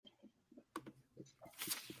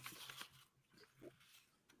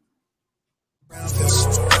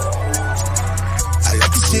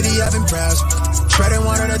razzle. Treading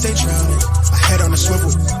water that they drown in. My head on a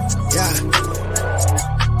swivel. Yeah.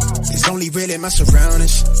 It's only really my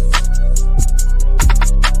surroundings.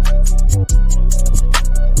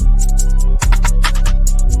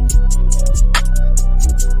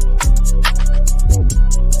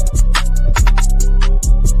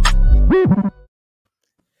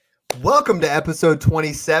 Welcome to episode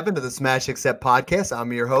 27 of the Smash Accept podcast.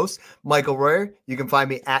 I'm your host, Michael Royer. You can find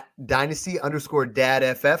me at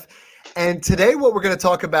Dynasty_DadFF. And today what we're going to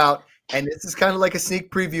talk about, and this is kind of like a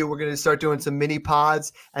sneak preview, we're going to start doing some mini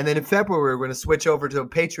pods. And then in February, we're going to switch over to a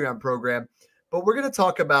Patreon program. But we're going to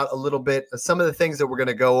talk about a little bit of some of the things that we're going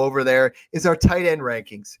to go over there is our tight end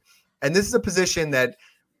rankings. And this is a position that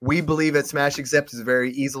we believe at Smash Accept is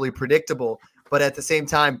very easily predictable. But at the same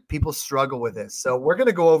time, people struggle with this. So we're going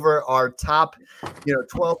to go over our top,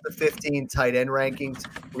 12 to 15 tight end rankings.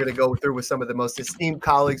 We're going to go through with some of the most esteemed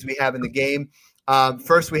colleagues we have in the game.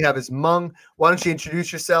 First we have is Mung. Why don't you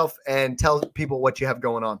introduce yourself and tell people what you have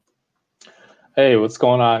going on? Hey, what's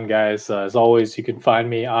going on, guys? As always, you can find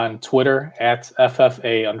me on Twitter at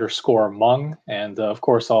FFA_Mung. And of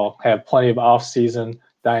course, I'll have plenty of off-season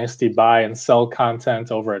Dynasty buy and sell content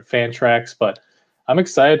over at Fantrax. But I'm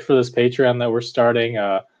excited for this Patreon that we're starting.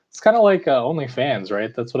 It's kind of like OnlyFans,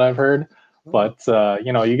 right? That's what I've heard. But,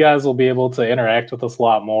 you guys will be able to interact with us a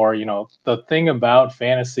lot more. The thing about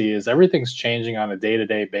fantasy is everything's changing on a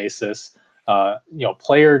day-to-day basis.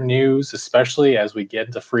 Player news, especially as we get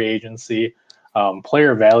into free agency,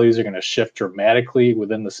 player values are going to shift dramatically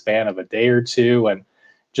within the span of a day or two. And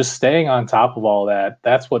just staying on top of all that,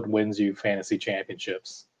 that's what wins you fantasy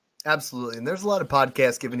championships. Absolutely. And there's a lot of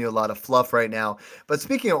podcasts giving you a lot of fluff right now. But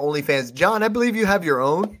speaking of OnlyFans, John, I believe you have your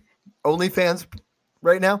own OnlyFans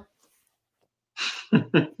right now. I'm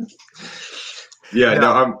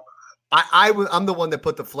the one that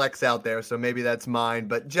put the flex out there, so maybe that's mine.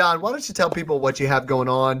 But John, why don't you tell people what you have going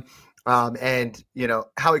on and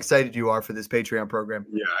how excited you are for this Patreon program?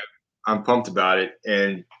 Yeah, I'm pumped about it.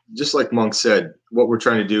 And just like Monk said, what we're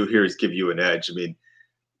trying to do here is give you an edge. I mean,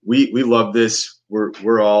 we love this.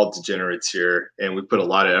 We're all degenerates here, and we put a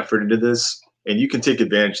lot of effort into this, and you can take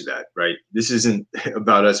advantage of that, right? This isn't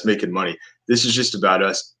about us making money. This is just about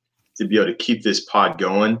us to be able to keep this pod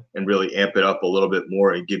going and really amp it up a little bit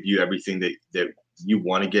more and give you everything that you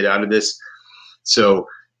want to get out of this. So,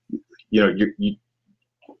 you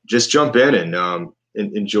just jump in and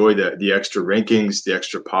enjoy the extra rankings, the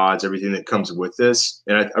extra pods, everything that comes with this.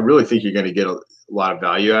 And I really think you're going to get a lot of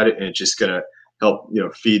value out of it, and it's just going to help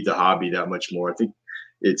feed the hobby that much more. I think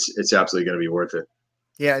it's absolutely going to be worth it.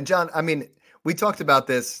 Yeah, and John, I mean, we talked about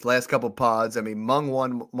this last couple pods. I mean, Mung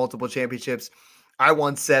won multiple championships. I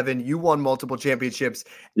won 7. You won multiple championships.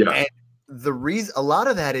 Yeah. And the reason, a lot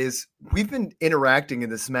of that is we've been interacting in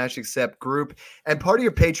the Smash Accept group, and part of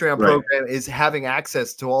your Patreon program is having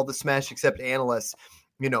access to all the Smash Accept analysts.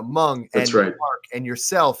 Mung and Mark and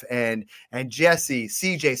yourself and Jesse,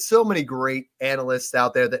 CJ, so many great analysts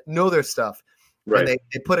out there that know their stuff. Right. And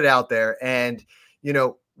they put it out there. And,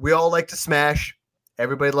 we all like to smash.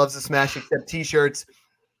 Everybody loves to smash except T-shirts.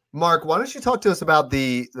 Mark, why don't you talk to us about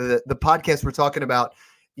the podcast we're talking about,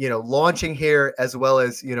 launching here, as well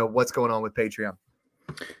as, what's going on with Patreon?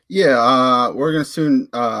 Yeah, we're going to soon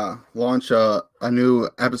launch a new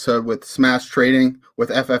episode with Smash Trading with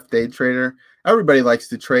FF Day Trader. Everybody likes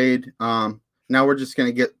to trade. Now we're just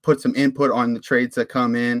going to put some input on the trades that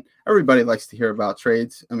come in. Everybody likes to hear about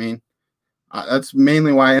trades. I mean, that's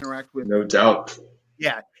mainly why I interact with. No doubt.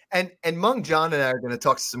 Yeah. And Mung, John, and I are going to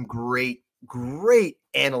talk to some great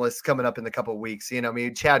analysts coming up in a couple of weeks.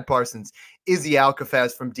 Chad Parsons, Izzy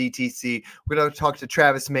Alcafaz from DTC. We're going to talk to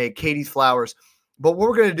Travis May, Katie Flowers. But what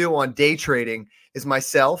we're going to do on day trading is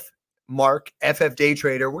myself, Mark, FF Day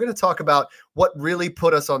Trader. We're going to talk about what really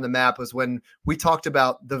put us on the map was when we talked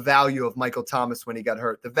about the value of Michael Thomas when he got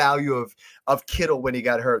hurt, the value of Kittle when he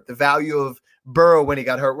got hurt, the value of Burrow when he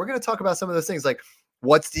got hurt. We're going to talk about some of those things, like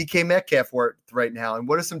what's DK Metcalf worth right now, and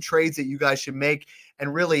what are some trades that you guys should make,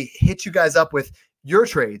 and really hit you guys up with your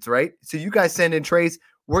trades, right? So you guys send in trades.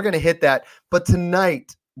 We're going to hit that. But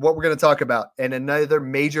tonight, what we're going to talk about, and another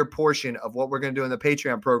major portion of what we're going to do in the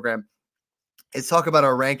Patreon program, is talk about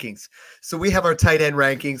our rankings. So we have our tight end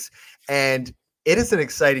rankings, and it is an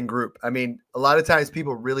exciting group. I mean, a lot of times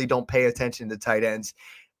people really don't pay attention to tight ends,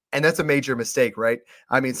 and that's a major mistake, right?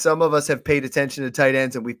 I mean, some of us have paid attention to tight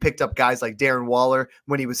ends, and we picked up guys like Darren Waller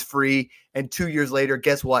when he was free, and 2 years later,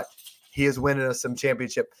 guess what? He is winning us some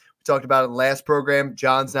championship. We talked about it in the last program.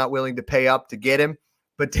 John's not willing to pay up to get him,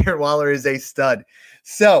 but Darren Waller is a stud.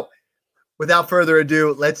 So without further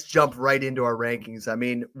ado, let's jump right into our rankings. I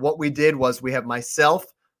mean, what we did was we have myself,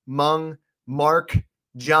 Mung, Mark,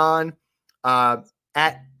 John,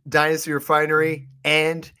 at Dynasty Refinery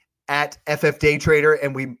and at FF Day Trader,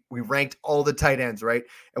 and we ranked all the tight ends, right?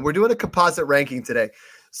 And we're doing a composite ranking today.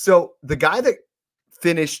 So the guy that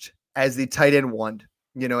finished as the tight end 1,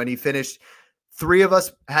 and he finished, 3 of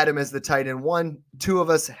us had him as the tight end 1, 2 of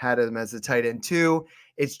us had him as the tight end 2.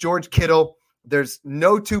 It's George Kittle. There's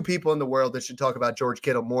no 2 people in the world that should talk about George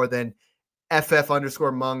Kittle more than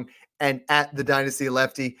FF_Mung and at the Dynasty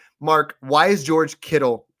Lefty. Mark, why is George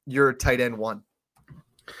Kittle your tight end 1?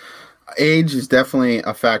 Age is definitely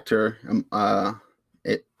a factor.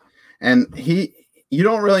 You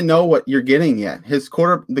don't really know what you're getting yet.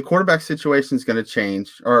 The quarterback situation is going to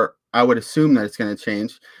change, or I would assume that it's going to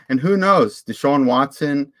change. And who knows? Deshaun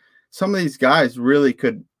Watson, some of these guys really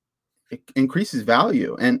could increase his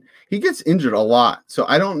value, and he gets injured a lot. So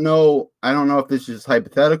I don't know if this is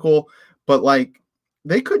hypothetical, but like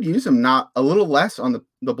they could use him not a little less on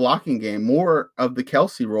the blocking game, more of the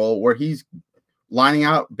Kelce role where he's lining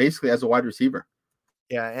out basically as a wide receiver.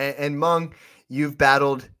 Yeah. And Mung, you've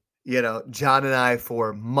battled, John and I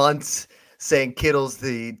for months saying Kittle's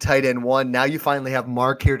the tight end 1. Now you finally have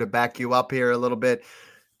Mark here to back you up here a little bit.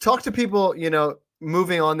 Talk to people,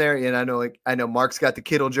 moving on there. And I know Mark's got the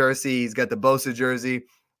Kittle jersey. He's got the Bosa jersey.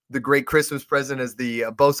 The great Christmas present is the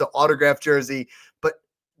Bosa autograph jersey. But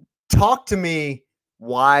talk to me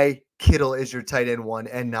why Kittle is your tight end 1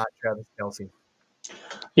 and not Travis Kelce.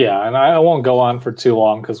 Yeah, and I won't go on for too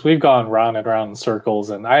long because we've gone round and round in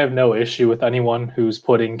circles, and I have no issue with anyone who's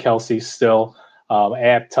putting Kelce still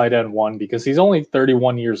at tight end 1 because he's only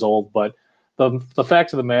 31 years old. But the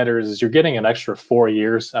fact of the matter is you're getting an extra 4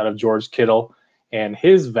 years out of George Kittle, and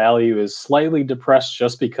his value is slightly depressed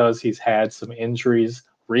just because he's had some injuries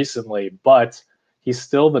recently, but he's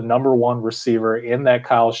still the number 1 receiver in that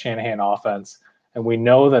Kyle Shanahan offense, and we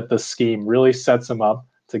know that the scheme really sets him up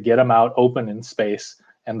to get him out open in space,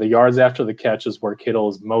 and the yards after the catch is where Kittle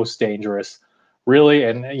is most dangerous, really.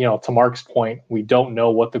 And, to Mark's point, we don't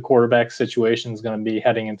know what the quarterback situation is going to be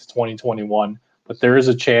heading into 2021, but there is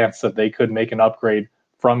a chance that they could make an upgrade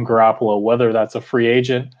from Garoppolo, whether that's a free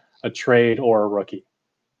agent, a trade, or a rookie.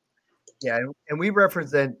 Yeah, and we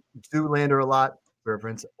represent Zoolander a lot,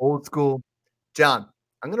 reference old school. John,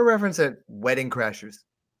 I'm going to reference it Wedding Crashers.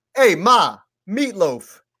 Hey, Ma,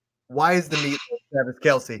 Meatloaf. Why is the Meatloaf Travis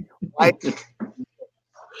Kelce? Why?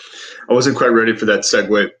 I wasn't quite ready for that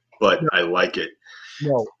segue, but I like it.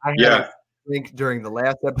 No, I had a drink during the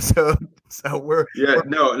last episode, so we're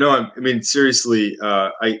I mean, seriously,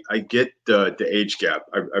 I get the age gap,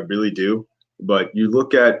 I really do. But you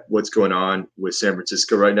look at what's going on with San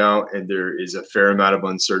Francisco right now, and there is a fair amount of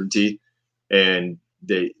uncertainty, and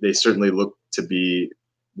they certainly look to be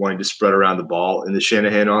wanting to spread around the ball in the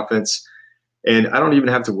Shanahan offense. And I don't even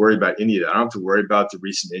have to worry about any of that. I don't have to worry about the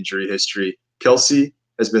recent injury history. Kelce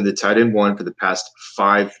has been the tight end 1 for the past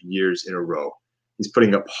 5 years in a row. He's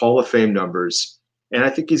putting up Hall of Fame numbers, and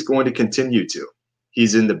I think he's going to continue to.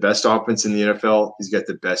 He's in the best offense in the NFL. He's got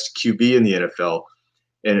the best QB in the NFL.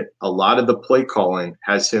 And a lot of the play calling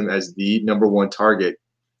has him as the number 1 target,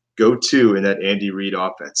 go-to in that Andy Reid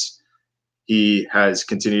offense. He has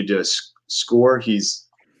continued to score. He's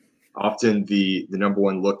often the number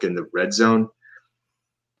 1 look in the red zone.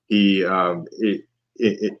 He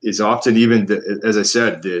it is often even, as I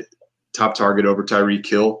said, the top target over Tyreek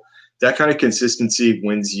Hill. That kind of consistency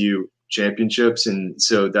wins you championships, and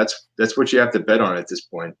so that's what you have to bet on at this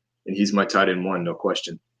point. And he's my tight end 1, no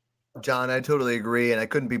question. John, I totally agree, and I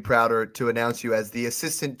couldn't be prouder to announce you as the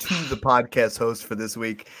assistant to the podcast host for this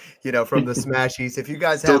week, from the Smashies. If you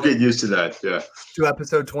guys don't get used to that, yeah. To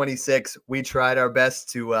episode 26, we tried our best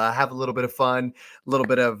to have a little bit of fun, a little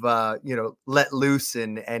bit of, let loose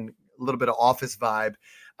and a little bit of office vibe.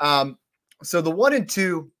 So the 1 and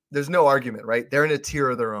 2, there's no argument, right? They're in a tier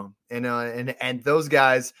of their own, and those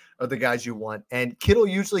guys are the guys you want. And Kittle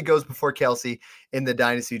usually goes before Kelce in the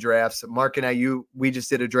dynasty drafts. Mark and we just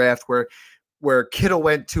did a draft where Kittle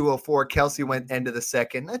went 204, Kelce went end of the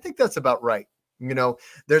second. I think that's about right.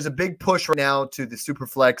 There's a big push right now to the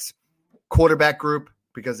Superflex quarterback group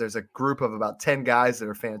because there's a group of about 10 guys that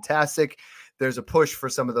are fantastic. There's a push for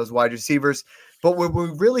some of those wide receivers. But when we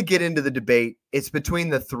really get into the debate, it's between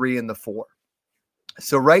the 3 and the 4.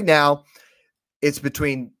 So right now, it's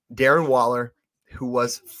between Darren Waller, who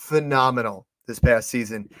was phenomenal this past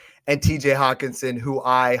season, and TJ Hawkinson, who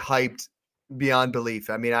I hyped beyond belief.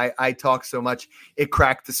 I mean, I talk so much, it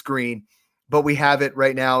cracked the screen. But we have it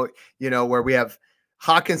right now, where we have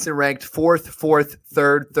Hawkinson ranked 4th,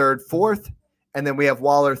 3rd, 4th. And then we have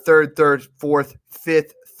Waller 3rd, 4th,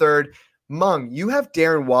 5th, 3rd. Mung, you have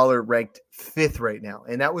Darren Waller ranked 5th right now.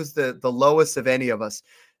 And that was the lowest of any of us.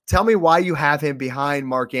 Tell me why you have him behind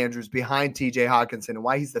Mark Andrews, behind TJ Hawkinson, and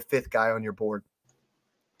why he's the 5th guy on your board.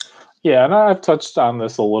 Yeah, and I've touched on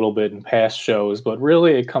this a little bit in past shows, but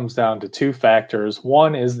really it comes down to 2 factors.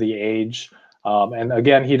 One is the age. And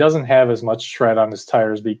again, he doesn't have as much tread on his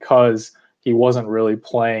tires because he wasn't really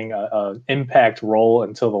playing an impact role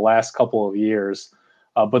until the last couple of years.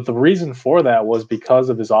 But the reason for that was because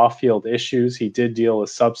of his off-field issues. He did deal with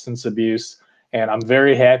substance abuse, and I'm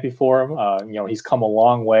very happy for him. He's come a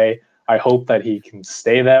long way. I hope that he can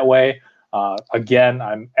stay that way. Again,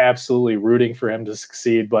 I'm absolutely rooting for him to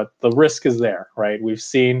succeed, but the risk is there, right? We've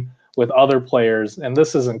seen with other players, and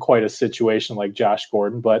this isn't quite a situation like Josh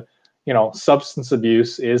Gordon, but substance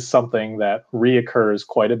abuse is something that reoccurs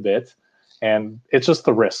quite a bit, and it's just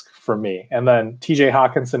the risk for me. And then TJ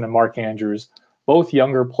Hawkinson and Mark Andrews, both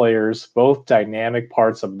younger players, both dynamic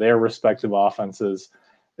parts of their respective offenses.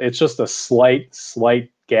 It's just a slight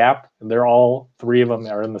gap, and they're all 3 of them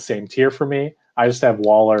are in the same tier for me. I just have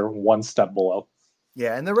Waller 1 step below.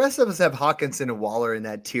 Yeah, and the rest of us have Hawkinson and Waller in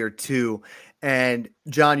that tier too. And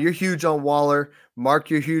John, you're huge on Waller. Mark,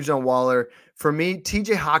 you're huge on Waller. For me,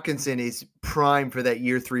 TJ Hawkinson is prime for that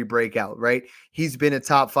year 3 breakout, right? He's been a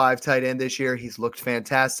top 5 tight end this year. He's looked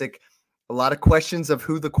fantastic. A lot of questions of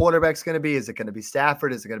who the quarterback's going to be. Is it going to be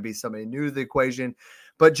Stafford? Is it going to be somebody new to the equation?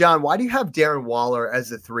 But John, why do you have Darren Waller as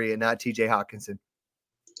the 3 and not TJ Hawkinson?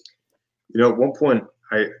 At one point,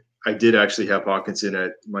 I did actually have Hawkinson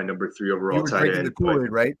at my number 3 overall you were tight drinking end. The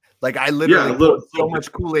Kool-Aid, right? Like I literally put so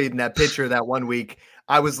much Kool-Aid in that picture that one week.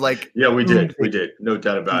 I was like, yeah, we did, no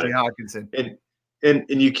doubt about it. Hawkinson, and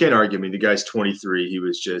you can't argue. I mean, the guy's 23. He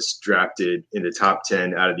was just drafted in the top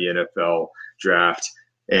 10 out of the NFL draft,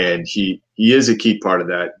 and he is a key part of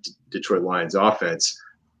that Detroit Lions offense.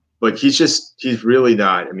 But he's really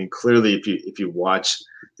not. I mean, clearly, if you watch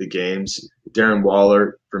the games, Darren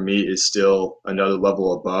Waller for me is still another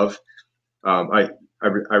level above. I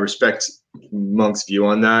respect Monk's view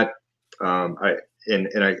on that. I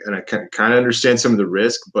kind of understand some of the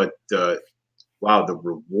risk, but the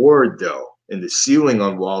reward though and the ceiling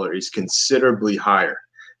on Waller is considerably higher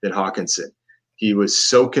than Hawkinson. He was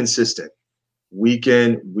so consistent week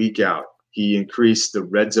in, week out. He increased the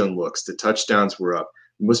red zone looks. The touchdowns were up.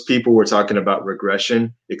 Most people were talking about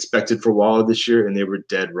regression expected for Waller this year, and they were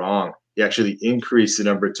dead wrong. He actually increased the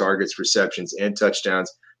number of targets, receptions, and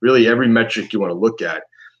touchdowns, really every metric you want to look at.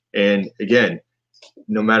 And again,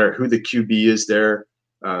 no matter who the QB is there,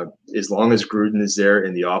 as long as Gruden is there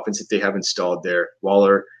and the offense that they have installed there,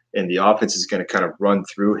 Waller and the offense is going to kind of run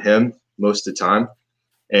through him most of the time.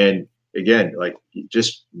 And again, like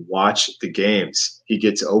just watch the games. He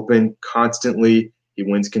gets open constantly. He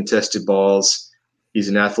wins contested balls. He's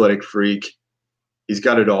an athletic freak. He's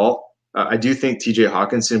got it all. I do think TJ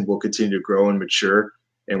Hawkinson will continue to grow and mature,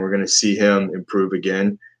 and we're going to see him improve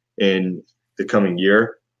again in the coming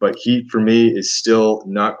year. But he, for me, is still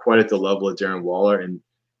not quite at the level of Darren Waller, and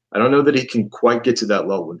I don't know that he can quite get to that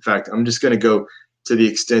level. In fact, I'm just going to go to the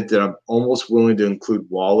extent that I'm almost willing to include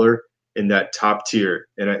Waller in that top tier.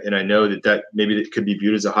 And I know that maybe it could be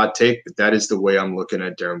viewed as a hot take, but that is the way I'm looking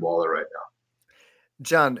at Darren Waller right now.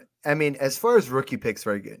 John, I mean, as far as rookie picks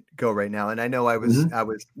go right now, and I know I was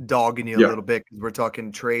dogging you a little bit because we're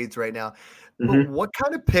talking trades right now. But what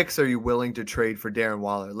kind of picks are you willing to trade for Darren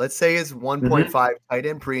Waller? Let's say it's 1.5 tight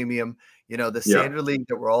end premium, the standard league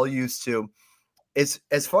that we're all used to.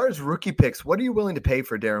 As far as rookie picks, what are you willing to pay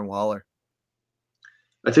for Darren Waller?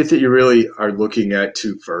 I think that you really are looking at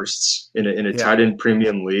 2 firsts in a tight end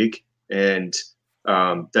premium league, and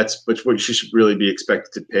that's what you should really be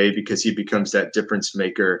expected to pay because he becomes that difference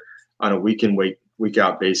maker on a week in, week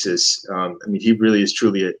out basis. I mean, he really is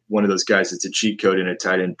truly one of those guys that's a cheat code in a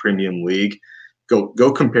tight end premium league.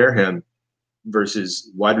 Go compare him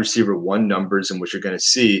versus wide receiver 1 numbers, and what you're going to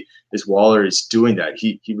see is Waller is doing that.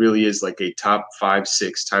 He really is like a top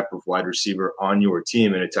 5-6 type of wide receiver on your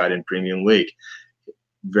team in a tight end premium league.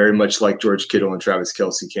 Very much like George Kittle and Travis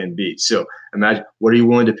Kelce can be. So imagine, what are you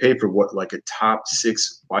willing to pay for like a top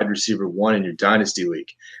 6 wide receiver 1 in your dynasty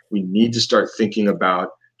league? We need to start thinking about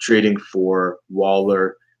trading for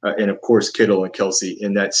Waller and of course Kittle and Kelce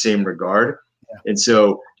in that same regard. Yeah. And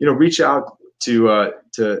so, reach out to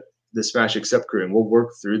the Smash Accept crew and we'll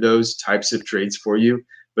work through those types of trades for you.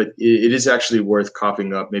 But it is actually worth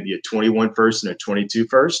coughing up maybe a 21 first and a 22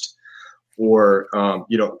 first. Or,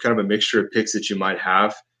 kind of a mixture of picks that you might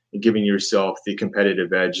have and giving yourself the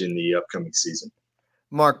competitive edge in the upcoming season.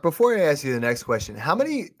 Mark, before I ask you the next question, how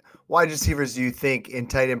many wide receivers do you think in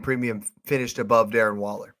tight end premium finished above Darren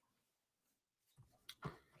Waller?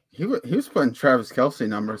 He was putting Travis Kelce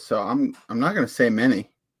numbers, so I'm not going to say many.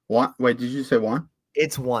 One? Wait, did you say 1?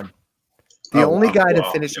 It's 1. The Oh, only wow. guy to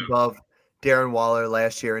Wow, finish yeah. above Darren Waller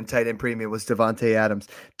last year in tight end premium was Devontae Adams.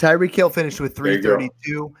 Tyreek Hill finished with There you go.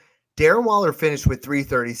 332. Darren Waller finished with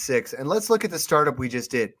 336. And let's look at the startup we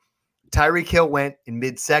just did. Tyreek Hill went in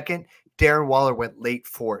mid-second. Darren Waller went late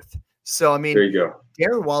fourth. So, I mean, There you go.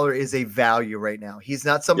 Darren Waller is a value right now. He's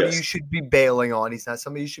not somebody Yes. you should be bailing on. He's not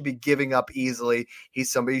somebody you should be giving up easily.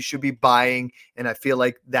 He's somebody you should be buying. And I feel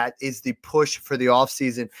like that is the push for the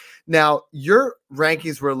offseason. Now, your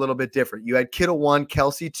rankings were a little bit different. You had Kittle 1,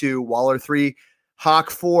 Kelsey 2, Waller 3, Hawk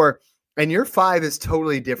 4, and your 5 is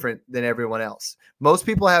totally different than everyone else. Most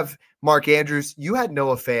people have Mark Andrews. You had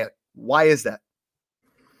Noah Fant. Why is that?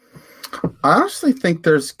 I honestly think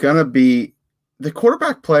there's gonna be the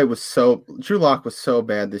quarterback play Drew Lock was so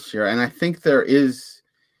bad this year, and I think there is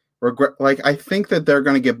regret. Like I think that they're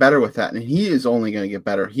gonna get better with that, and he is only gonna get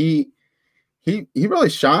better. He really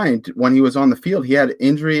shined when he was on the field. He had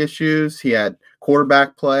injury issues, he had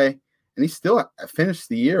quarterback play, and he still finished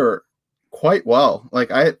the year quite well.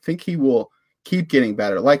 Like I think he will keep getting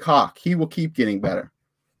better. Like Hawk, he will keep getting better.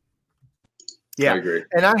 Yeah, I agree.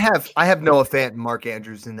 and I have Noah Fant and Mark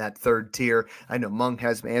Andrews in that third tier. I know Mung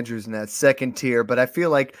has Andrews in that second tier, but I feel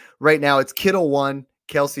like right now it's Kittle 1,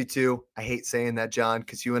 Kelsey 2. I hate saying that, John,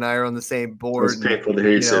 because you and I are on the same board. It's painful to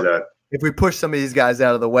hear you say that. If we push some of these guys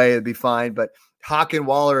out of the way, it'd be fine. But Hawk and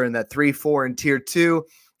Waller in that 3, 4 in tier 2.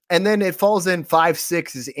 And then it falls in 5,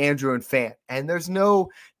 6 is Andrew and Fant. And there's no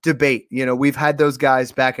debate. You know, we've had those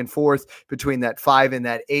guys back and forth between that 5 and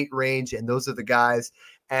that 8 range. And those are the guys.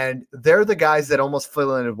 And they're the guys that almost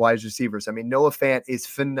fill in as wide receivers. I mean, Noah Fant is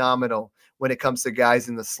phenomenal when it comes to guys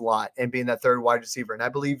in the slot and being that third wide receiver. And I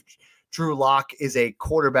believe Drew Lock is a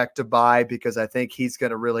quarterback to buy because I think he's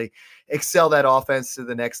going to really excel that offense to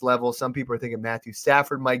the next level. Some people are thinking Matthew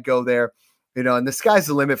Stafford might go there, you know, and the sky's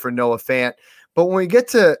the limit for Noah Fant. But when we get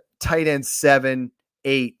to tight end 7,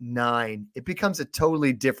 8, 9, it becomes a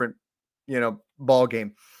totally different, you know, ball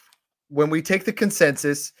game. When we take the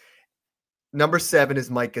consensus, number 7 is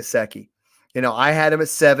Mike Gesicki. You know, I had him at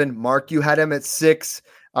 7. Mark, you had him at 6.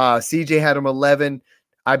 CJ had him 11.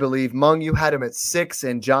 I believe Mung, you had him at 6,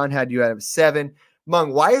 and John had you at him 7.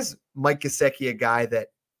 Mung, why is Mike Gesicki a guy that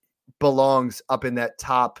belongs up in that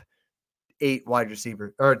top 8 wide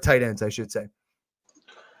receiver or tight ends, I should say?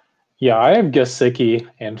 Yeah, I have Gesicki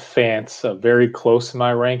and Fant very close in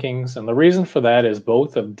my rankings, and the reason for that is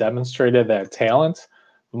both have demonstrated that talent.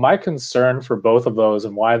 My concern for both of those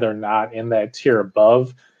and why they're not in that tier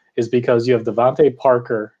above is because you have Devontae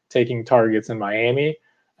Parker taking targets in Miami,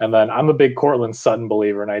 and then I'm a big Courtland Sutton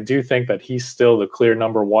believer, and I do think that he's still the clear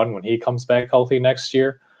number 1 when he comes back healthy next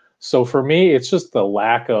year. So for me, it's just the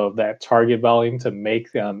lack of that target volume to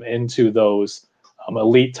make them into those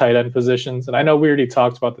elite tight end positions. And I know we already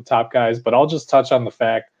talked about the top guys, but I'll just touch on the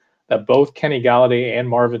fact that both Kenny Galladay and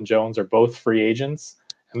Marvin Jones are both free agents.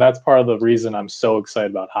 And that's part of the reason I'm so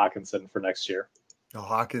excited about Hockenson for next year. Oh,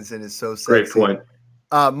 Hockenson is so sexy. Great point.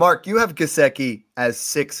 Mark, you have Gesicki as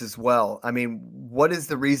 6 as well. I mean, what is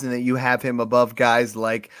the reason that you have him above guys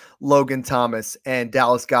like Logan Thomas and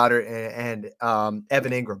Dallas Goedert and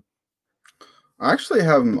Evan Ingram? I actually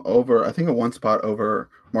have him over, I think, a 1 spot over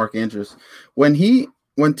Mark Andrews. When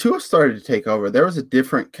Tua started to take over, there was a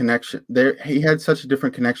different connection. He had such a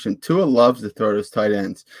different connection. Tua loves to throw to his tight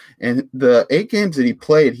ends. And the 8 games that he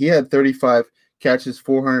played, he had 35 catches,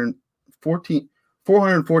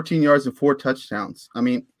 414 yards, and 4 touchdowns. I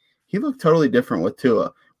mean, he looked totally different with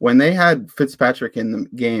Tua. When they had Fitzpatrick in the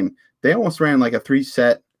game, they almost ran like a 3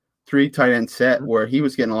 tight end set where he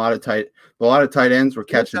was getting a lot of tight ends were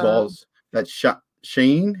catching balls that shot.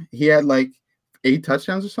 Shane, he had like 8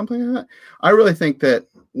 touchdowns or something like that. I really think that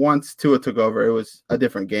once Tua took over, it was a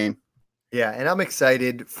different game. Yeah, and I'm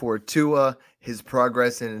excited for Tua, his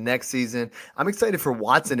progress in the next season. I'm excited for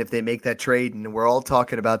Watson if they make that trade, and we're all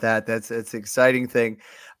talking about that. That's an exciting thing.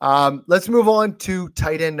 Let's move on to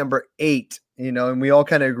tight end number 8. You know, and we all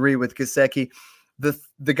kind of agree with Gesicki.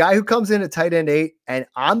 The guy who comes in at tight end 8, and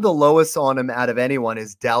I'm the lowest on him out of anyone,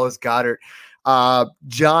 is Dallas Goedert.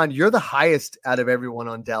 John, you're the highest out of everyone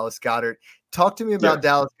on Dallas Goedert. Talk to me about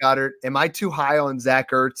Dallas Goedert. Am I too high on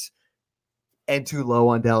Zach Ertz and too low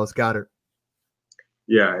on Dallas Goedert?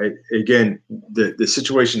 Yeah, again, the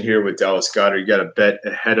situation here with Dallas Goedert, you got to bet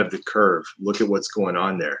ahead of the curve. Look at what's going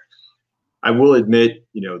on there. I will admit,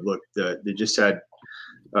 you know, look, they just had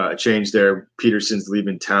a change there. Peterson's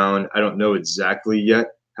leaving town. I don't know exactly yet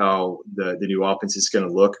how the new offense is going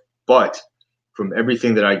to look, but from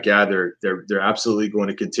everything that I gather, they're absolutely going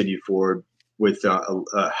to continue forward with a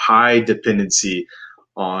high dependency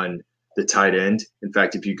on the tight end. In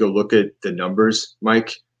fact, if you go look at the numbers,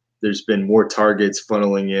 Mike, there's been more targets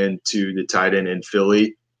funneling into the tight end in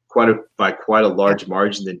Philly by quite a large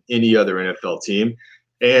margin than any other NFL team.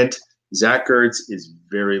 And Zach Ertz is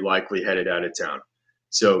very likely headed out of town.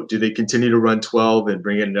 So do they continue to run 12 and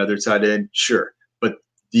bring in another tight end? Sure. But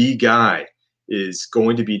the guy is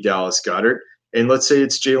going to be Dallas Goedert. And let's say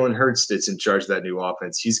it's Jalen Hurts that's in charge of that new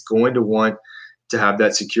offense. He's going to want to have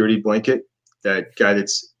that security blanket, that guy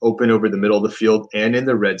that's open over the middle of the field and in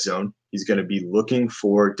the red zone. He's going to be looking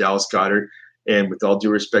for Dallas Goedert. And with all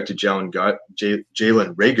due respect to Jalen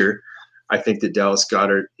Reagor, I think that Dallas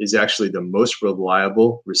Goedert is actually the most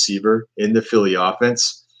reliable receiver in the Philly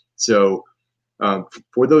offense. So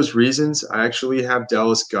for those reasons, I actually have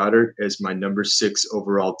Dallas Goedert as my number 6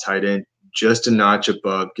 overall tight end, just a notch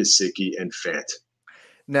above Gesicki and Fant.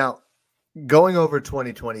 Now, going over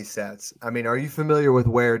 2020 stats, I mean, are you familiar with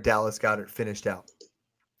where Dallas Goedert finished out?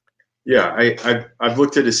 Yeah, I've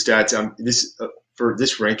looked at his stats. For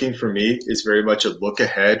this ranking for me is very much a look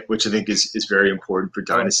ahead, which I think is very important for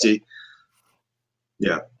Dynasty.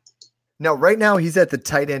 Yeah. Now, right now he's at the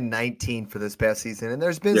tight end 19 for this past season, and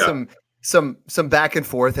there's been some back and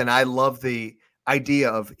forth, and I love the idea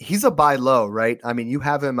of he's a buy low, right? I mean, you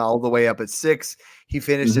have him all the way up at 6. He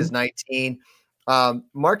finished as 19.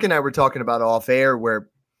 Mark and I were talking about off air where,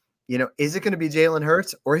 is it going to be Jalen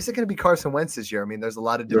Hurts or is it going to be Carson Wentz this year? I mean, there's a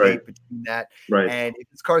lot of debate between that. Right. And if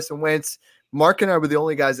it's Carson Wentz, Mark and I were the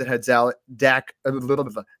only guys that had Zach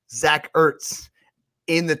Ertz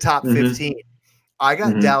in the top 15. I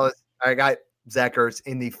got Zach Ertz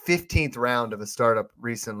in the 15th round of a startup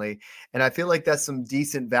recently, and I feel like that's some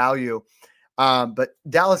decent value. But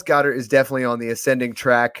Dallas Goedert is definitely on the ascending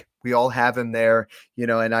track. We all have him there,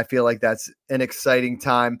 and I feel like that's an exciting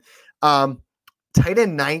time. Tight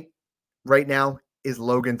end 9 right now is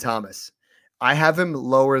Logan Thomas. I have him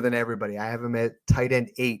lower than everybody. I have him at tight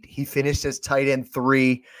end 8. He finished as tight end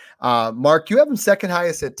 3. Mark, you have him second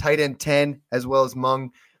highest at tight end 10, as well as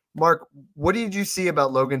Mung. Mark, what did you see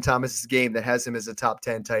about Logan Thomas's game that has him as a top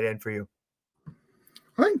 10 tight end for you?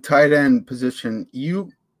 I think tight end position,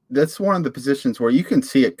 that's one of the positions where you can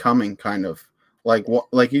see it coming, kind of like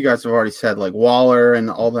you guys have already said, like Waller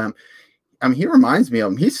and all them. I mean, he reminds me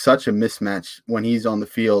of him. He's such a mismatch when he's on the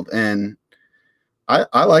field, and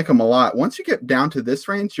I like him a lot. Once you get down to this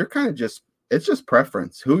range, you're kind of it's just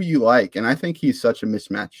preference, who you like, and I think he's such a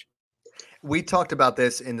mismatch. We talked about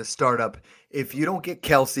this in the startup. If you don't get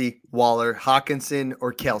Kelsey, Waller, Hawkinson,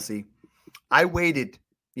 or Kelsey, I waited,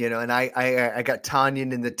 and I got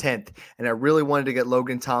Tanyan in the 10th, and I really wanted to get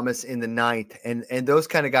Logan Thomas in the 9th, and those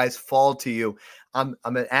kind of guys fall to you. I'm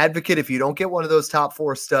an advocate. If you don't get one of those top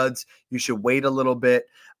 4 studs, you should wait a little bit.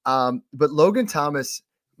 But Logan Thomas,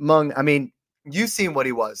 Mung, I mean, you've seen what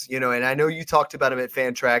he was, and I know you talked about him at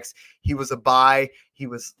Fantrax. He was a buy. He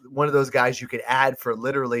was one of those guys you could add for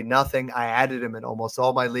literally nothing. I added him in almost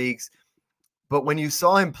all my leagues. But when you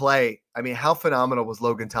saw him play, I mean, how phenomenal was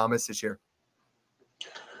Logan Thomas this year?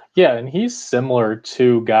 Yeah, and he's similar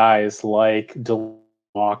to guys like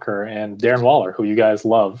Walker and Darren Waller, who you guys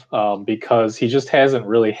love, because he just hasn't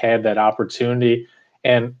really had that opportunity.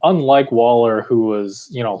 And unlike Waller, who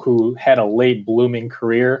had a late blooming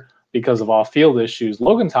career because of off-field issues,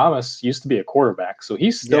 Logan Thomas used to be a quarterback. So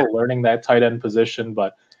he's still learning that tight end position,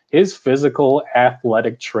 but his physical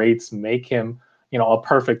athletic traits make him, a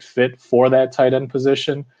perfect fit for that tight end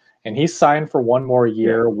position. And he signed for one more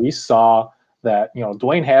year. We saw that,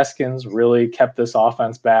 Dwayne Haskins really kept this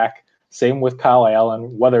offense back. Same with Kyle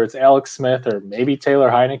Allen, whether it's Alex Smith or maybe Taylor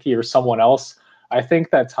Heineke or someone else. I think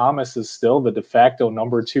that Thomas is still the de facto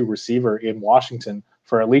number 2 receiver in Washington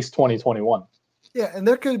for at least 2021. Yeah, and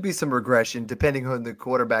there could be some regression depending on who the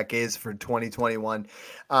quarterback is for 2021.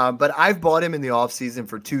 But I've bought him in the offseason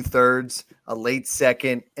for 2/3, a late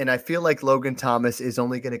second, and I feel like Logan Thomas is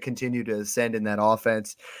only going to continue to ascend in that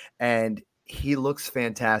offense, and he looks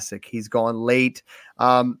fantastic. He's gone late.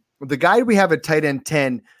 The guy we have at tight end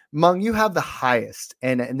 10, Mung, you have the highest,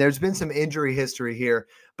 and there's been some injury history here,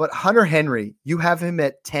 but Hunter Henry, you have him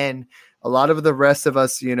at 10. A lot of the rest of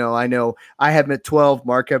us, I know I have him at 12.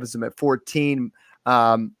 Mark has him at 14.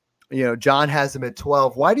 John has him at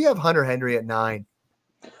 12. Why do you have Hunter Henry at 9?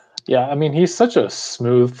 Yeah, I mean, he's such a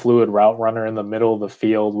smooth, fluid route runner in the middle of the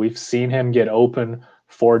field. We've seen him get open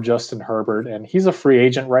for Justin Herbert, and he's a free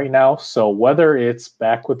agent right now. So whether it's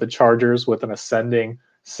back with the Chargers with an ascending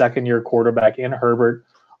second-year quarterback in Herbert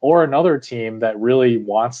or another team that really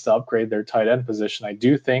wants to upgrade their tight end position, I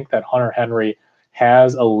do think that Hunter Henry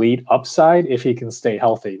has elite upside if he can stay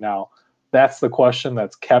healthy. Now, that's the question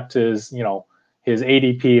that's kept his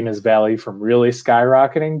ADP and his value from really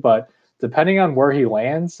skyrocketing. But depending on where he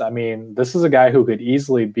lands, I mean, this is a guy who could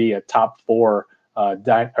easily be a top 4,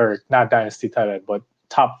 not dynasty tight end, but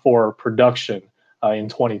top 4 production in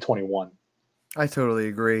 2021. I totally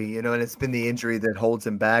agree, and it's been the injury that holds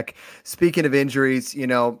him back. Speaking of injuries,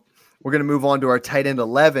 we're going to move on to our tight end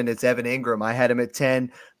 11. It's Evan Ingram. I had him at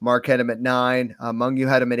 10. Mark had him at 9. Mung, you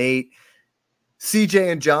had him at 8.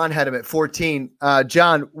 CJ and John had him at 14.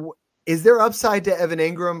 John, is there upside to Evan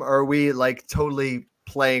Ingram, or are we like totally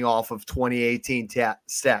playing off of 2018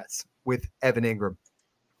 stats with Evan Ingram?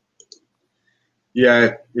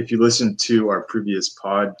 Yeah, if you listen to our previous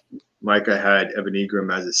pod, Mike, I had Evan Ingram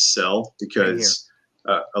as a sell because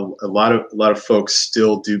a lot of folks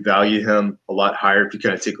still do value him a lot higher. If you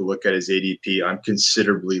kind of take a look at his ADP, I'm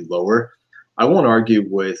considerably lower. I won't argue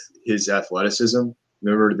with his athleticism.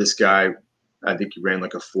 Remember this guy, I think he ran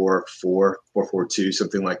like a 4.4, 4.42,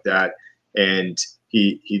 something like that. And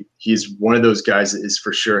he's one of those guys that is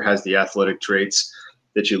for sure has the athletic traits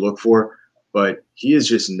that you look for, but he is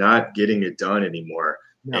just not getting it done anymore.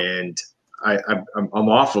 No. And I'm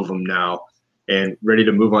off of him now and ready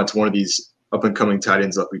to move on to one of these up-and-coming tight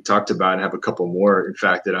ends like we talked about, and have a couple more, in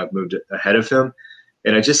fact, that I've moved ahead of him.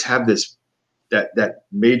 And I just have that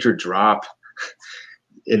major drop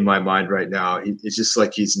in my mind right now. It's just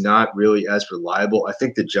like he's not really as reliable. I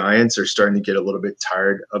think the Giants are starting to get a little bit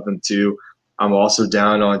tired of him too. I'm also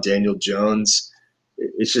down on Daniel Jones.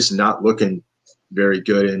 It's just not looking very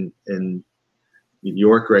good in New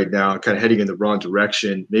York right now, kind of heading in the wrong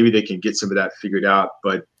direction. Maybe they can get some of that figured out,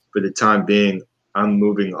 but for the time being, I'm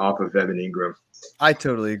moving off of Evan Ingram. I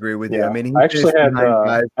totally agree with you. Yeah. I mean, I actually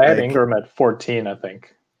had Ingram at 14, I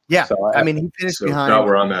think. Yeah, so he finished behind. Not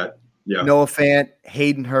where I'm at. Yeah, Noah Fant,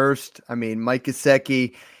 Hayden Hurst. I mean, Mike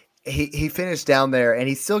Gesicki. He finished down there, and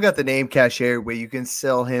he's still got the name cashier where you can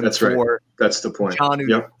sell him right. That's the point.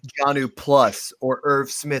 Jonnu plus or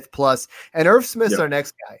Irv Smith plus. And Irv Smith's our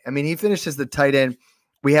next guy. I mean, he finished as the tight end.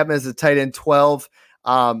 We have him as a tight end 12.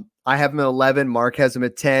 I have him at 11. Mark has him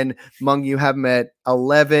at 10. Mung, you have him at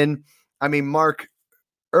 11. I mean, Mark,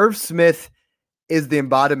 Irv Smith is the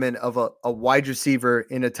embodiment of a wide receiver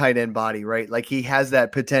in a tight end body, right? Like he has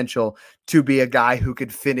that potential to be a guy who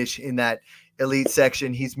could finish in that elite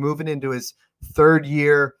section. He's moving into his third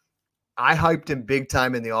year. I hyped him big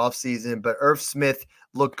time in the offseason, but Irv Smith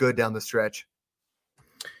looked good down the stretch.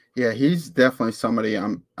 Yeah, he's definitely somebody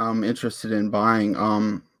I'm interested in buying.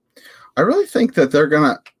 I really think that they're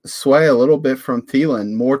gonna sway a little bit from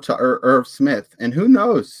Thielen more to Irv Smith, and who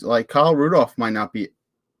knows? Like Kyle Rudolph might not be.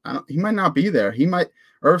 He might not be there.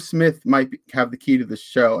 Irv Smith might have the key to the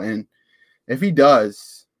show, and if he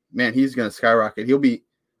does, man, he's gonna skyrocket.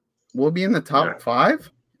 Will be in the top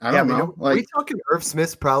 5. I don't know. Are we talking Irv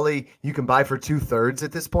Smith's probably you can buy for 2/3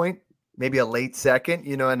 at this point, maybe a late second,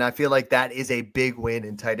 and I feel like that is a big win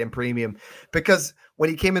in tight end premium because when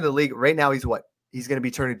he came into the league, right now he's going to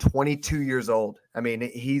be turning 22 years old. I mean,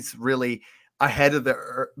 he's really ahead of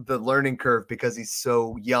the learning curve because he's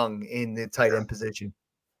so young in the tight end position.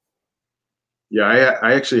 Yeah,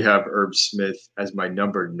 I actually have Irv Smith as my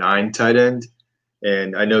number 9 tight end.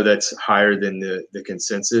 And I know that's higher than the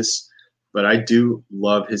consensus, but I do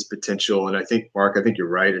love his potential. And I think, Mark, you're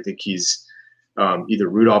right. I think he's either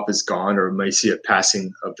Rudolph is gone or may see a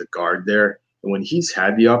passing of the guard there. And when he's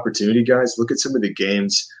had the opportunity, guys, look at some of the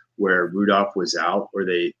games where Rudolph was out or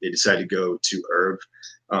they decided to go to Irv.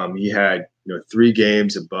 He had 3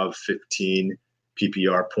 games above 15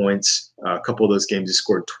 PPR points. A couple of those games he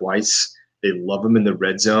scored twice. They love him in the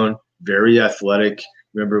red zone. Very athletic.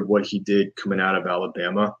 Remember what he did coming out of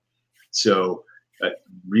Alabama. So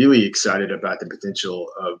really excited about the potential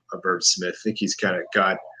of Irv Smith. I think he's kind of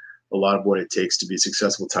got a lot of what it takes to be a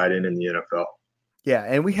successful tight end in the NFL. Yeah,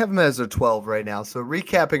 and we have him as a 12 right now. So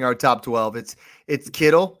recapping our top 12, it's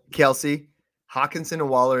Kittle, Kelsey, Hawkinson, and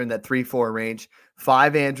Waller in that 3-4 range.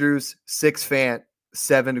 5 Andrews, 6 Fant,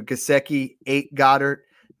 7 Gesicki, 8 Goddard,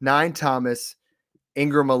 9 Thomas,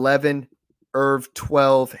 Ingram 11, Irv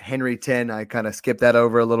 12, Henry 10. I kind of skipped that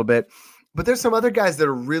over a little bit. But there's some other guys that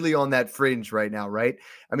are really on that fringe right now, right?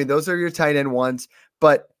 I mean, those are your tight end ones.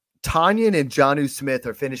 But Tanyan and Jonnu Smith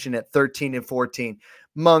are finishing at 13 and 14.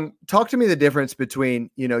 Mung, talk to me the difference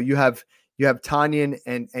between, you have Tanyan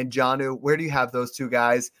and Jonnu. Where do you have those two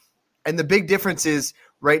guys? And the big difference is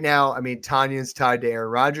right now, I mean, Tanyan's tied to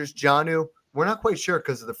Aaron Rodgers. Jonnu, we're not quite sure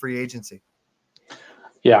because of the free agency.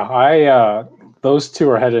 Yeah, those two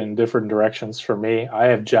are headed in different directions for me. I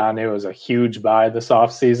have Jonnu as a huge buy this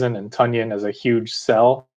offseason and Tanyan as a huge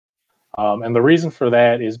sell. And the reason for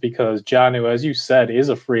that is because Jonnu, as you said, is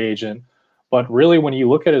a free agent. But really, when you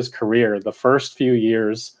look at his career, the first few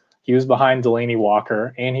years, he was behind Delaney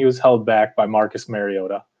Walker and he was held back by Marcus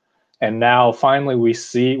Mariota. And now finally we've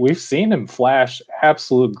seen him flash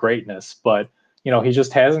absolute greatness, but he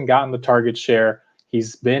just hasn't gotten the target share.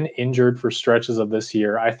 He's been injured for stretches of this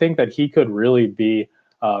year. I think that he could really be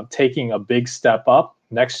taking a big step up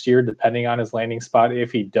next year, depending on his landing spot,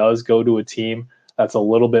 if he does go to a team that's a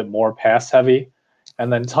little bit more pass heavy.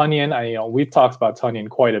 And then Tonyan, we've talked about Tonyan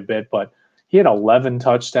quite a bit, but he had 11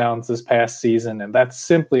 touchdowns this past season, and that's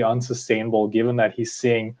simply unsustainable given that he's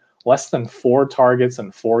seeing less than 4 targets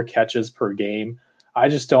and 4 catches per game. I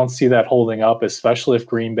just don't see that holding up, especially if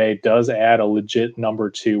Green Bay does add a legit number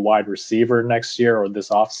 2 wide receiver next year or this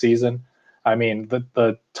offseason. I mean,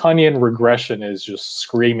 the Tonyan regression is just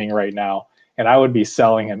screaming right now, and I would be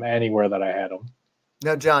selling him anywhere that I had him.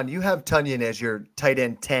 Now, John, you have Tonyan as your tight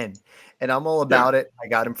end 10, and I'm all about it. I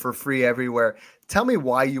got him for free everywhere. Tell me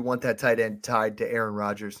why you want that tight end tied to Aaron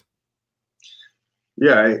Rodgers.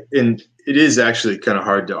 Yeah, and it is actually kind of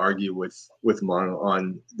hard to argue with Mon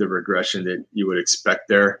on the regression that you would expect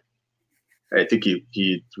there. I think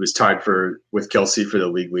he was tied with Kelce for the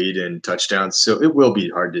league lead in touchdowns, so it will be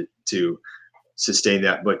hard to sustain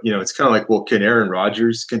that. But it's kind of like, well, can Aaron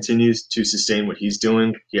Rodgers continue to sustain what he's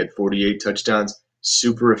doing? He had 48 touchdowns,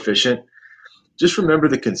 super efficient. Just remember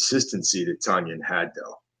the consistency that Tonyan had,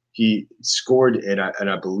 though. He scored in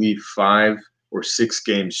I believe 5 or 6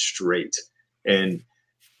 games straight, and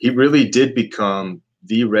he really did become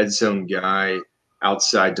the red zone guy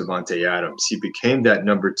outside Davante Adams. He became that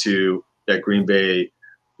number 2 that Green Bay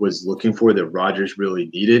was looking for, that Rodgers really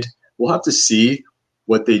needed. We'll have to see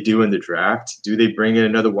what they do in the draft. Do they bring in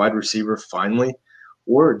another wide receiver finally?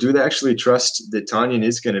 Or do they actually trust that Tonyan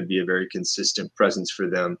is going to be a very consistent presence for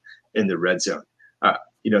them in the red zone?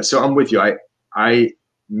 So I'm with you. I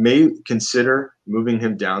may consider moving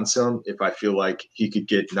him down some if I feel like he could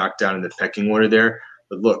get knocked down in the pecking order there.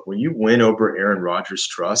 But look, when you win over Aaron Rodgers'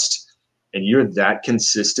 trust and you're that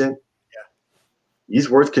consistent, he's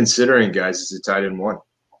worth considering, guys, as a tight end 1.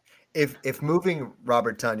 If moving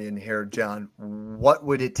Robert Tonyan here, John, what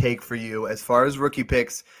would it take for you as far as rookie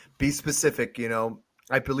picks? Be specific.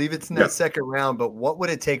 I believe it's in that second round, but what would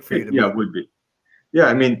it take for you to? Yeah, it would be. Yeah,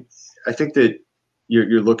 I mean, I think that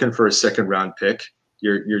you're looking for a second round pick.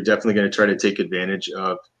 You're definitely going to try to take advantage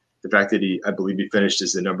of the fact that I believe he finished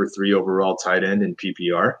as the number 3 overall tight end in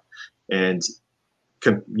PPR, and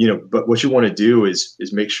but what you want to do is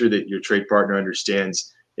make sure that your trade partner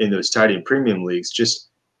understands in those tight end premium leagues just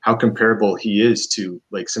how comparable he is to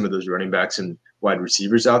like some of those running backs and wide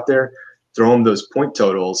receivers out there. Throw him those point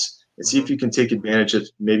totals and see if you can take advantage of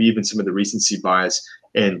maybe even some of the recency bias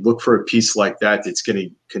and look for a piece like that that's going to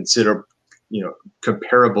consider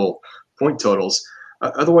comparable point totals.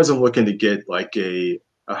 Otherwise, I'm looking to get like a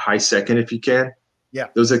high second if you can. Yeah,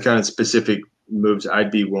 those are kind of specific moves I'd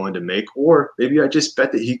be willing to make. Or maybe I just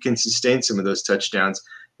bet that he can sustain some of those touchdowns,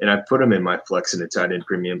 and I put him in my flex in a tight end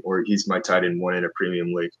premium, or he's my tight end 1 in a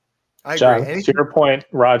premium league. I John, agree. to your point,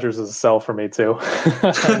 Rodgers is a sell for me too.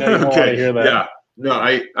 I know you don't want to hear that. Yeah, no,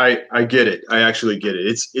 I get it. I actually get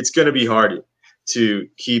it. It's going to be hard to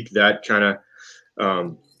keep that kind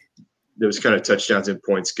of those kind of touchdowns and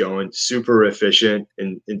points going. Super efficient,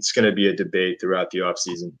 and it's going to be a debate throughout the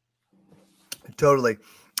offseason. Totally.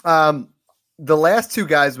 The last 2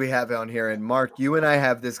 guys we have on here, and Mark, you and I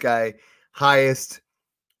have this guy highest.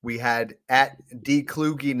 We had at D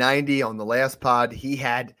Kluge 90 on the last pod. He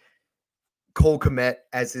had Cole Kmet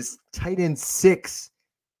as his tight end 6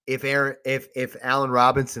 if Allen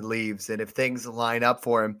Robinson leaves and if things line up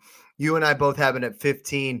for him. You and I both have him at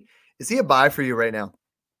 15. Is he a buy for you right now?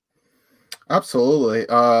 Absolutely.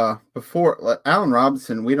 Before Allen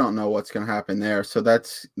Robinson, we don't know what's going to happen there, so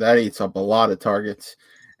that eats up a lot of targets.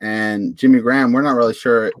 And Jimmy Graham, we're not really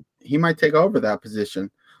sure. He might take over that position.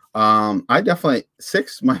 I definitely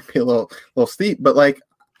 6 might be a little steep, but like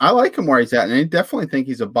I like him where he's at, and I definitely think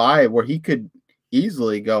he's a buy where he could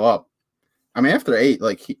easily go up. I mean, after 8,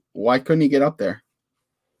 why couldn't he get up there?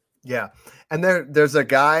 Yeah, and there's a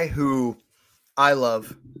guy who I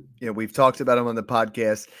love. We've talked about him on the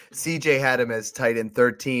podcast. CJ had him as tight end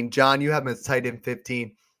 13. John, you have him as tight end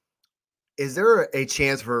 15. Is there a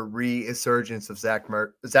chance for a resurgence of Zach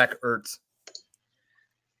Ertz?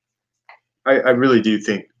 I really do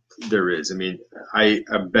think there is. I mean,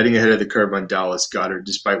 I'm betting ahead of the curve on Dallas Goedert,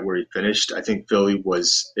 despite where he finished. I think Philly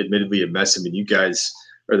was admittedly a mess. I mean, you guys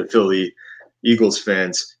are the Philly Eagles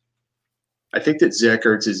fans. I think that Zach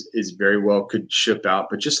Ertz is very well could ship out,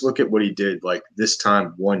 but just look at what he did like this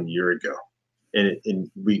time 1 year ago. And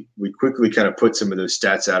we quickly kind of put some of those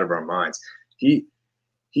stats out of our minds.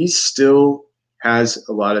 He still has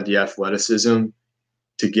a lot of the athleticism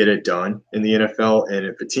to get it done in the NFL. And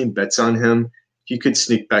if a team bets on him, he could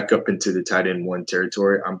sneak back up into the tight end 1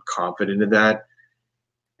 territory. I'm confident of that.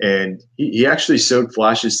 And he actually showed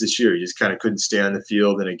flashes this year. He just kind of couldn't stay on the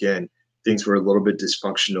field. And again, things were a little bit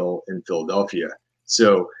dysfunctional in Philadelphia.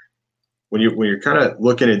 So when you're kind of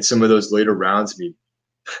looking at some of those later rounds, I mean,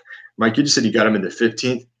 Mike, you just said you got him in the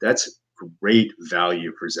 15th. That's great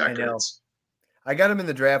value for Zach Ertz. I got him in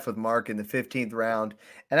the draft with Mark in the 15th round,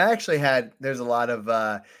 and I actually had there's a lot of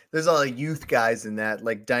youth guys in that,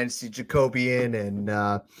 like Dynasty Jacobian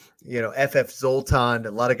and FF Zoltan,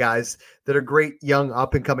 a lot of guys that are great young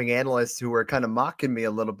up and coming analysts who were kind of mocking me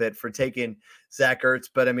a little bit for taking Zach Ertz,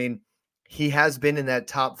 but I mean, he has been in that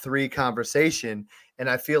top 3 conversation, and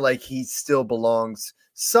I feel like he still belongs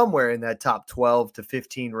somewhere in that top 12 to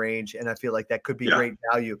 15 range, and I feel like that could be great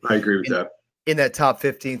value. I agree with that. In that top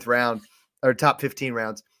 15th round. Or top 15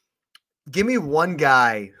 rounds. Give me one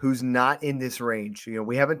guy who's not in this range.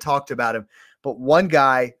 We haven't talked about him, but one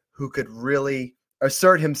guy who could really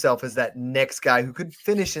assert himself as that next guy who could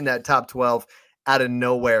finish in that top 12 out of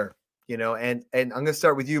nowhere, and I'm going to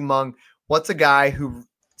start with you, Mung. What's a guy who's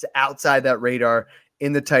outside that radar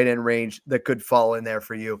in the tight end range that could fall in there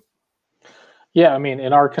for you? Yeah, I mean,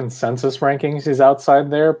 in our consensus rankings, he's outside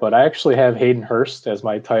there, but I actually have Hayden Hurst as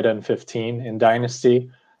my tight end 15 in Dynasty.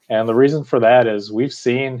 And the reason for that is we've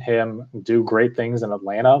seen him do great things in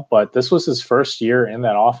Atlanta, but this was his first year in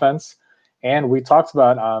that offense. And we talked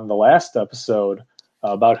about on the last episode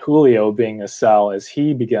about Julio being a sell as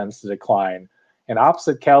he begins to decline. And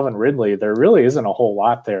opposite Calvin Ridley, there really isn't a whole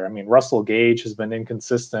lot there. I mean, Russell Gage has been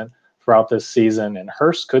inconsistent throughout this season, and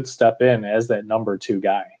Hurst could step in as that number 2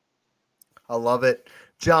 guy. I love it.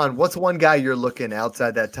 John, what's one guy you're looking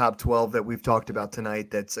outside that top 12 that we've talked about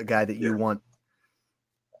tonight that's a guy that you want?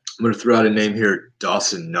 I'm going to throw out a name here,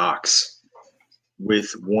 Dawson Knox,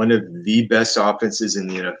 with one of the best offenses in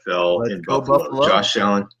the NFL in Buffalo. Josh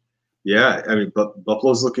Allen. Yeah, I mean,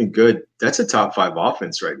 Buffalo's looking good. That's a top 5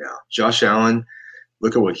 offense right now. Josh Allen,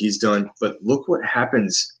 look at what he's done. But look what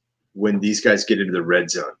happens when these guys get into the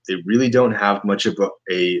red zone. They really don't have much of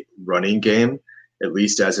a running game, at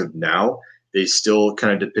least as of now. They still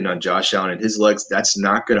kind of depend on Josh Allen and his legs. That's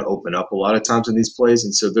not going to open up a lot of times in these plays.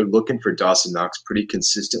 And so they're looking for Dawson Knox pretty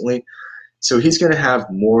consistently. So he's going to have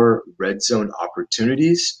more red zone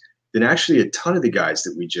opportunities than actually a ton of the guys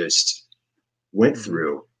that we just went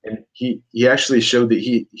through. And he actually showed that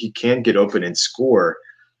he can get open and score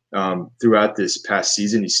throughout this past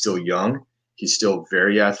season. He's still young. He's still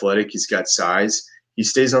very athletic. He's got size. He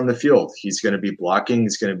stays on the field. He's going to be blocking.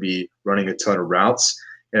 He's going to be running a ton of routes.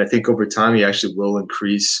 And I think over time, he actually will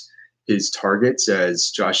increase his targets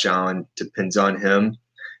as Josh Allen depends on him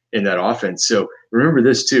in that offense. So remember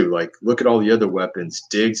this too, like look at all the other weapons.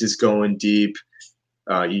 Diggs is going deep.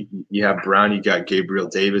 You have Brown, you got Gabriel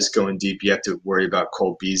Davis going deep. You have to worry about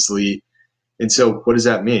Cole Beasley. And so what does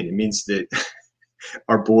that mean? It means that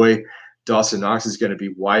our boy Dawson Knox is going to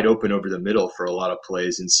be wide open over the middle for a lot of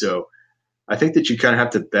plays. And so I think that you kind of have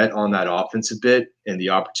to bet on that offense a bit and the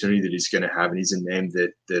opportunity that he's going to have. And he's a name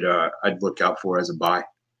that I'd look out for as a buy.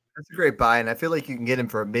 That's a great buy. And I feel like you can get him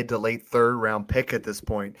for a mid to late 3rd round pick at this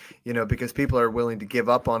point, because people are willing to give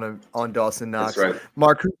up on Dawson Knox. That's right.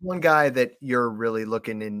 Mark, who's one guy that you're really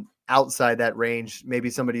looking in outside that range? Maybe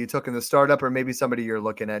somebody you took in the startup or maybe somebody you're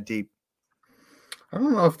looking at deep. I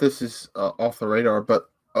don't know if this is off the radar, but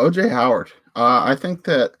OJ Howard. I think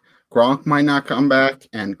that Gronk might not come back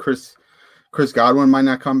and Chris Godwin might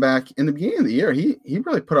not come back. In the beginning of the year, he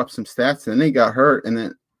really put up some stats, and then he got hurt, and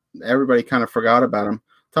then everybody kind of forgot about him.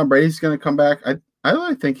 Tom Brady's going to come back. I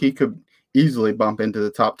really think he could easily bump into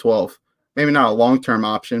the top 12. Maybe not a long-term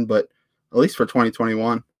option, but at least for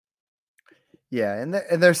 2021. Yeah, and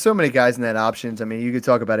there's so many guys in that options. I mean, you could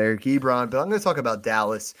talk about Eric Ebron, but I'm going to talk about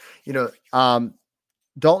Dallas.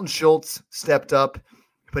 Dalton Schultz stepped up,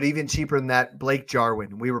 but even cheaper than that, Blake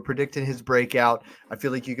Jarwin. We were predicting his breakout. I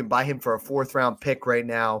feel like you can buy him for a 4th round pick right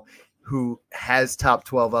now who has top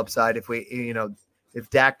 12 upside. If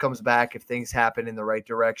Dak comes back, if things happen in the right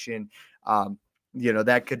direction,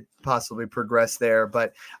 that could possibly progress there.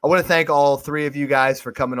 But I want to thank all 3 of you guys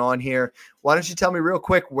for coming on here. Why don't you tell me real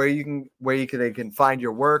quick where they can find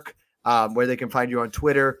your work, where they can find you on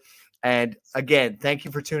Twitter. And again, thank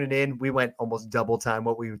you for tuning in. We went almost double time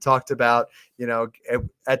what we talked about,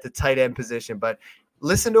 at the tight end position. But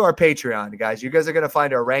listen to our Patreon, guys. You guys are going to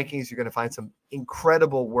find our rankings. You're going to find some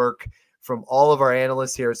incredible work from all of our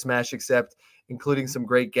analysts here at Smash Accept, including some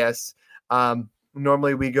great guests.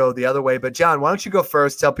 Normally we go the other way. But, John, why don't you go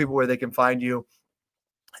first? Tell people where they can find you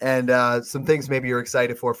and some things maybe you're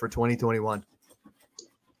excited for 2021.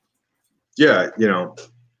 Yeah,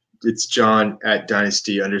 it's John at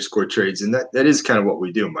Dynasty_trades. And that is kind of what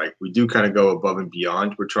we do, Mike. We do kind of go above and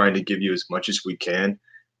beyond. We're trying to give you as much as we can.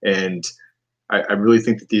 And I really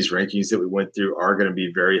think that these rankings that we went through are going to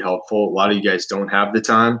be very helpful. A lot of you guys don't have the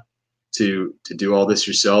time to do all this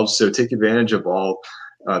yourselves. So take advantage of all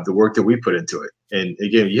the work that we put into it. And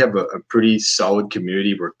again, you have a pretty solid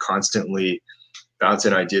community. We're constantly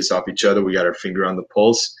bouncing ideas off each other. We got our finger on the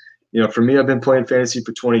pulse. For me, I've been playing fantasy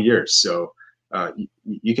for 20 years. So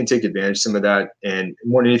you can take advantage of some of that. And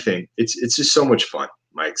more than anything, it's just so much fun,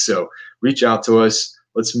 Mike. So reach out to us.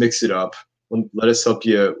 Let's mix it up. Let us help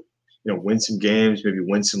you, win some games, maybe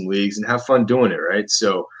win some leagues, and have fun doing it, right?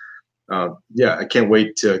 So, I can't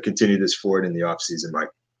wait to continue this forward in the off season, Mike.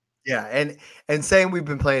 Yeah, and saying we've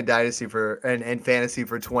been playing Dynasty and fantasy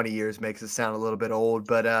for 20 years makes us sound a little bit old,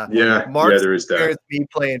 but Mark's there is that. Me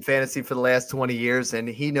playing fantasy for the last 20 years, and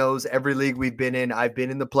he knows every league we've been in. I've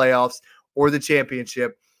been in the playoffs or the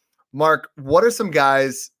championship. Mark, what are some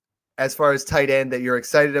guys as far as tight end that you're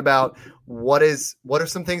excited about? What are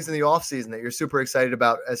some things in the offseason that you're super excited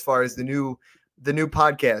about as far as the new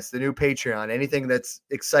podcast, the new Patreon, anything that's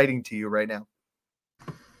exciting to you right now?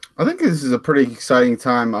 I think this is a pretty exciting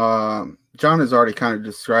time. John has already kind of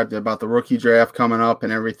described it about the rookie draft coming up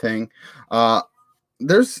and everything.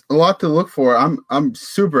 There's a lot to look for. I'm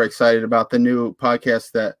super excited about the new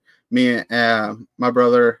podcast that me and my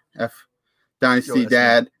brother Dynasty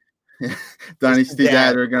Dad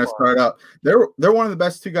are going to start up. They're one of the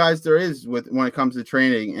best two guys there is when it comes to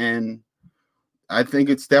training, and I think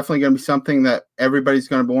it's definitely going to be something that everybody's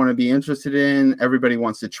going to want to be interested in. Everybody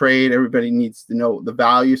wants to trade. Everybody needs to know the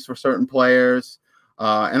values for certain players.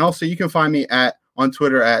 And also you can find me on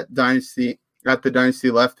Twitter at the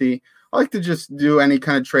Dynasty Lefty. I like to just do any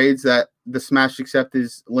kind of trades that the Smash Accept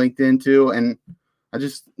is linked into, and I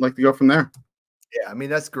just like to go from there. Yeah, I mean,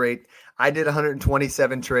 that's great. I did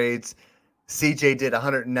 127 trades. CJ did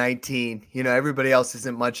 119. Everybody else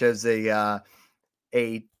isn't much as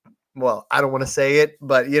well, I don't want to say it,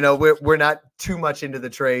 but we're not too much into the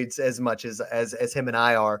trades as much as him and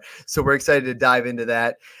I are. So we're excited to dive into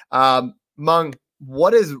that. Mung,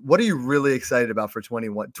 what are you really excited about for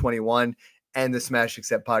 2021 and the Smash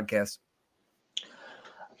Accept podcast?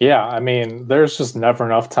 Yeah, I mean, there's just never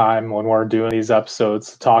enough time when we're doing these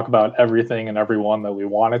episodes to talk about everything and everyone that we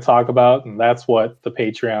want to talk about. And that's what the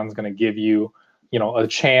Patreon is going to give you, a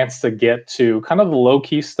chance to get to kind of the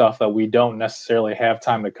low-key stuff that we don't necessarily have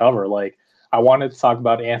time to cover. Like, I wanted to talk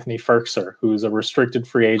about Anthony Firkser, who's a restricted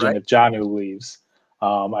free agent if Jonnu leaves.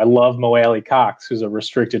 I love Mo Alie-Cox, who's a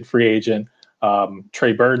restricted free agent.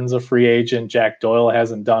 Trey Burton's a free agent. Jack Doyle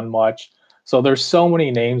hasn't done much. So there's so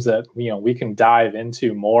many names that, we can dive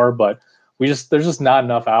into more, but there's just not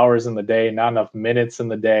enough hours in the day, not enough minutes in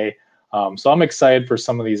the day. So I'm excited for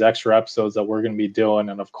some of these extra episodes that we're going to be doing.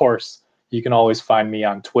 And of course, you can always find me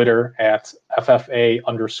on Twitter at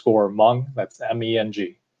FFA_Mung. That's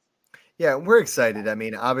MENG. Yeah, we're excited. I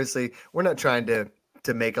mean, obviously, we're not trying to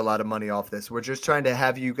make a lot of money off this. We're just trying to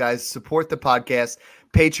have you guys support the podcast.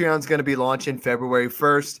 Patreon's going to be launching February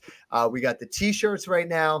 1st. We got the T-shirts right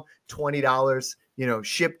now, $20,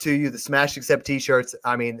 shipped to you, the Smash Accept T-shirts.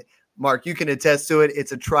 I mean, Mark, you can attest to it.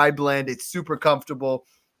 It's a tri-blend. It's super comfortable.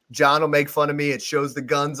 John will make fun of me. It shows the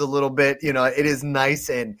guns a little bit. It is nice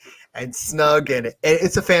and snug, and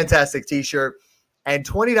it's a fantastic T-shirt. And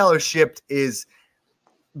 $20 shipped is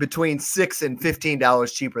between $6 and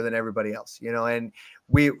 $15 cheaper than everybody else. And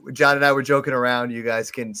John and I were joking around. You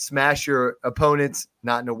guys can smash your opponents,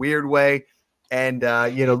 not in a weird way, and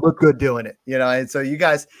look good doing it. And so you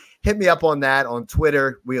guys hit me up on that on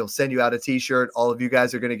Twitter. We'll send you out a T-shirt. All of you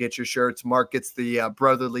guys are going to get your shirts. Mark gets the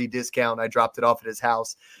brotherly discount. I dropped it off at his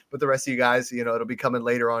house, but the rest of you guys, it'll be coming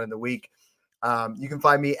later on in the week. You can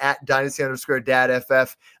find me at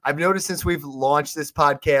Dynasty_DadFF. I've noticed since we've launched this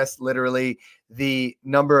podcast, literally the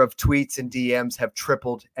number of tweets and DMs have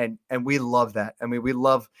tripled, and we love that. I mean, we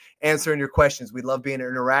love answering your questions. We love being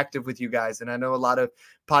interactive with you guys. And I know a lot of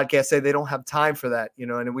podcasts say they don't have time for that,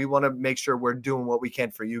 and we want to make sure we're doing what we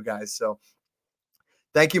can for you guys. So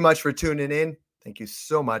thank you much for tuning in. Thank you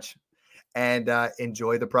so much, and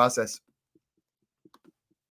enjoy the process.